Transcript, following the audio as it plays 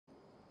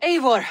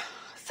Eivor,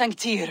 thank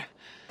Tyr.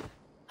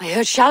 I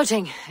heard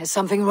shouting. Is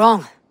something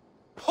wrong?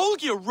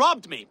 Holger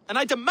robbed me, and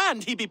I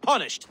demand he be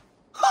punished.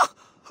 Ha!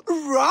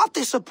 Rot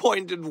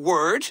disappointed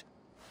word.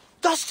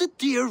 Does the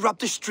deer rub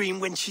the stream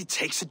when she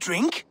takes a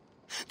drink?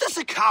 Does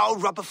a cow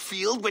rub a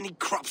field when he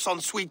crops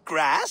on sweet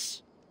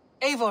grass?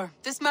 Eivor,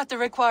 this matter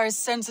requires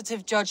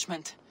sensitive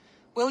judgment.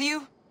 Will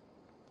you?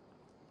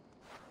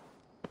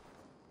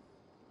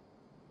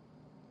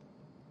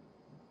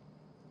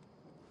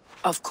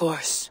 Of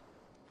course.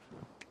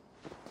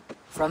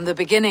 From the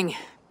beginning,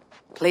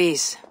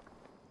 please.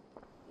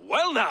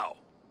 Well now,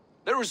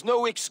 there is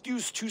no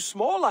excuse too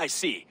small, I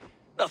see.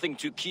 Nothing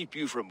to keep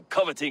you from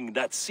coveting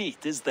that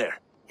seat, is there?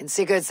 In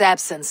Sigurd's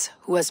absence,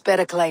 who has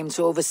better claim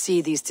to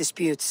oversee these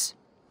disputes?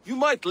 You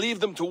might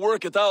leave them to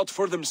work it out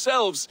for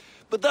themselves,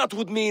 but that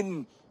would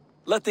mean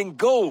letting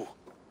go,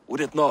 would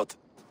it not?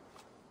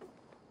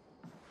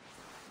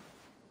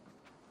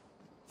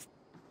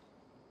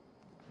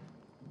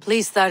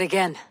 Please start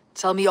again.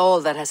 Tell me all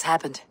that has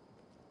happened.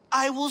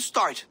 I will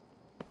start.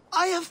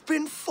 I have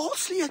been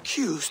falsely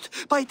accused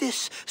by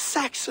this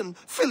Saxon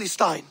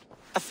Philistine.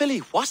 A filly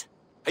what?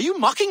 Are you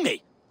mocking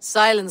me?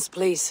 Silence,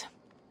 please.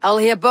 I'll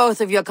hear both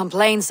of your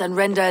complaints and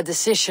render a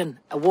decision,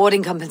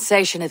 awarding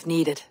compensation if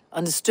needed.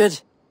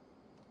 Understood?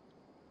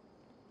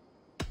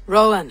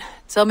 Rowan,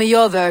 tell me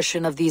your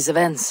version of these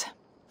events.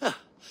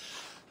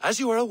 As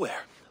you are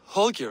aware,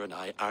 Holger and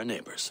I are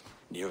neighbors.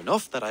 Near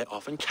enough that I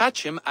often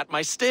catch him at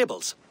my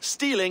stables,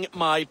 stealing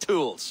my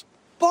tools.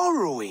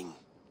 Borrowing.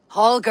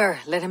 Holger,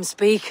 let him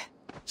speak.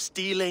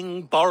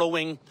 Stealing,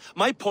 borrowing.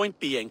 My point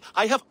being,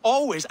 I have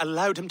always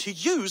allowed him to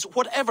use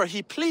whatever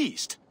he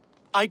pleased.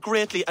 I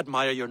greatly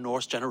admire your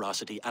Norse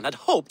generosity and had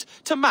hoped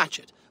to match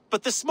it.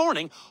 But this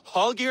morning,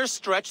 Holger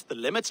stretched the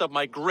limits of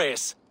my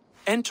grace.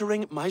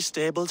 Entering my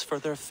stables for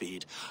their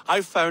feed,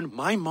 I found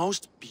my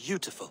most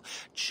beautiful,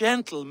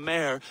 gentle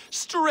mare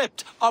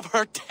stripped of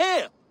her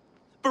tail.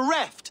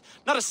 Bereft,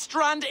 not a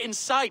strand in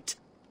sight.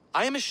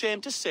 I am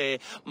ashamed to say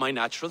my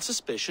natural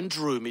suspicion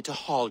drew me to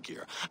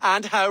Holger,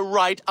 and how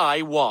right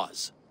I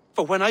was.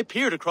 For when I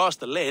peered across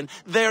the lane,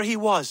 there he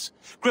was,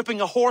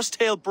 gripping a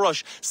horsetail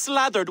brush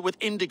slathered with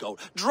indigo,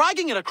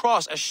 dragging it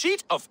across a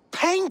sheet of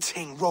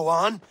Painting,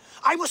 Rowan.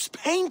 I was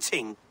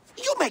painting.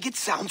 You make it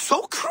sound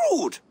so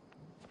crude.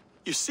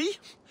 You see?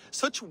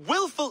 Such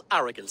willful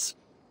arrogance.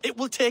 It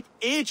will take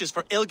ages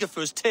for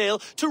Ilgafur's tail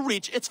to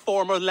reach its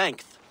former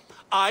length.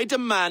 I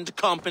demand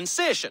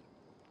compensation.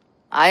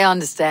 I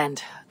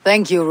understand.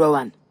 Thank you,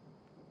 Rowan.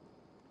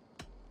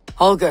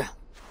 Holger,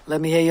 let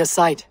me hear your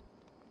side.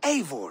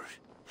 Eivor,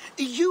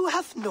 you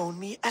have known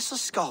me as a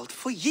skald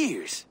for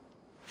years.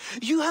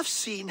 You have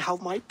seen how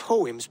my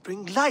poems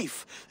bring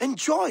life and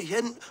joy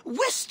and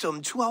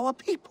wisdom to our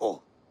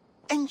people.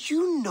 And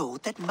you know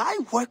that my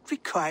work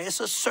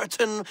requires a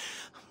certain,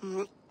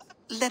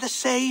 let us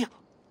say,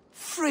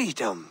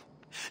 freedom.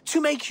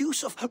 To make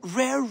use of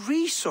rare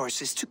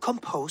resources to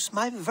compose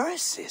my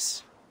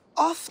verses.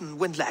 Often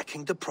when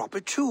lacking the proper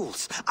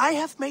tools, I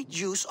have made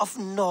use of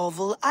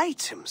novel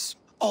items.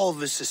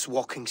 Alvis's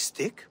walking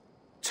stick,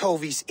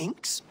 Tovi's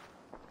inks.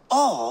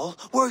 All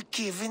were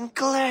given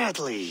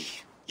gladly.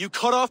 You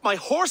cut off my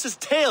horse's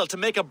tail to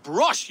make a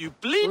brush, you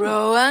bleeding...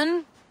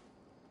 Rowan?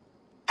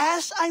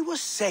 As I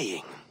was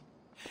saying,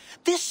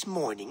 this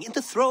morning in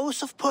the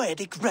throes of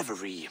poetic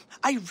reverie,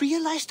 I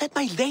realized that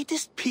my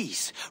latest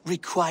piece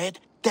required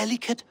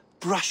delicate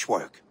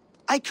brushwork.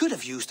 I could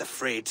have used a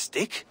frayed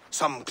stick,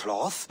 some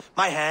cloth,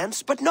 my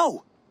hands, but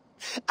no.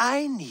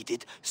 I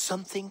needed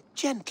something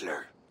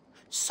gentler,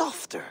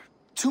 softer.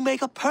 To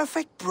make a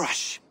perfect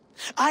brush,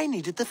 I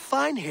needed the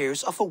fine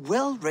hairs of a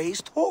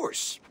well-raised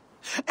horse.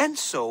 And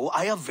so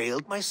I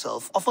availed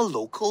myself of a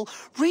local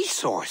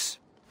resource.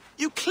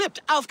 You clipped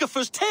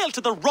Alfgafur's tail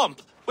to the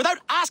rump without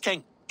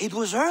asking. It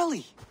was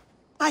early.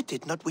 I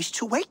did not wish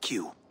to wake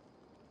you.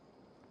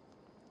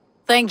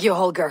 Thank you,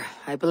 Holger.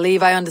 I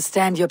believe I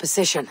understand your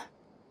position.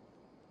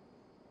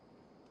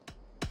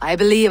 I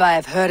believe I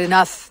have heard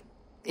enough.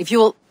 If you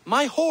will...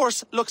 My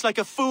horse looks like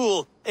a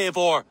fool,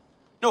 Eivor.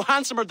 No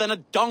handsomer than a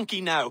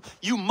donkey now.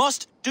 You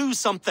must do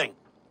something.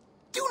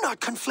 Do not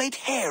conflate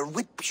hair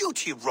with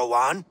beauty,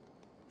 Rowan.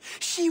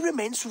 She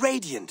remains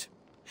radiant.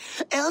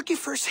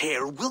 Elgifur's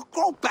hair will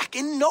grow back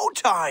in no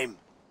time.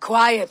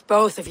 Quiet,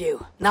 both of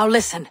you. Now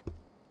listen.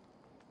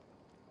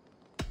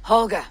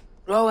 Holger,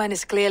 Rowan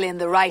is clearly in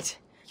the right.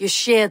 You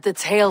sheared the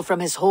tail from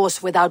his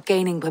horse without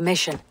gaining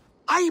permission.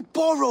 I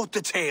borrowed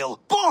the tail.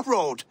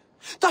 Borrowed!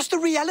 Does the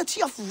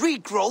reality of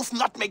regrowth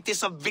not make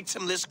this a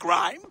victimless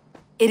crime?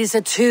 It is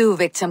a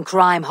two-victim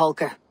crime,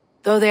 Holger.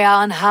 Though they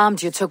are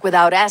unharmed, you took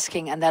without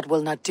asking, and that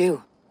will not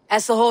do.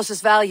 As the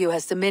horse's value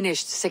has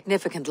diminished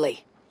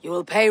significantly, you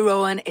will pay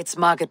Rowan its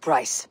market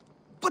price.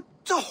 But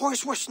the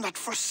horse was not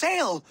for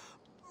sale.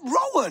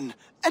 Rowan,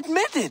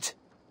 admit it.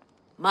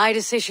 My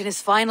decision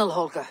is final,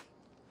 Holger.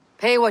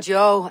 Pay what you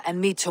owe and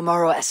meet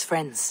tomorrow as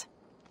friends.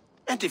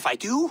 And if I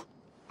do,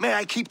 may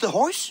I keep the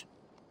horse?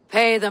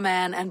 Pay the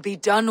man and be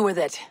done with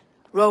it.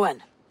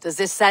 Rowan, does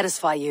this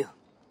satisfy you?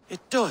 It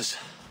does.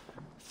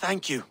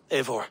 Thank you,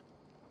 Eivor.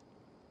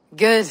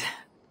 Good.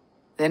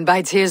 Then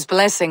by Tyr's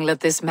blessing,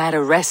 let this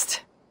matter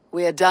rest.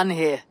 We are done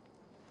here.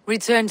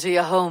 Return to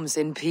your homes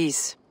in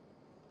peace.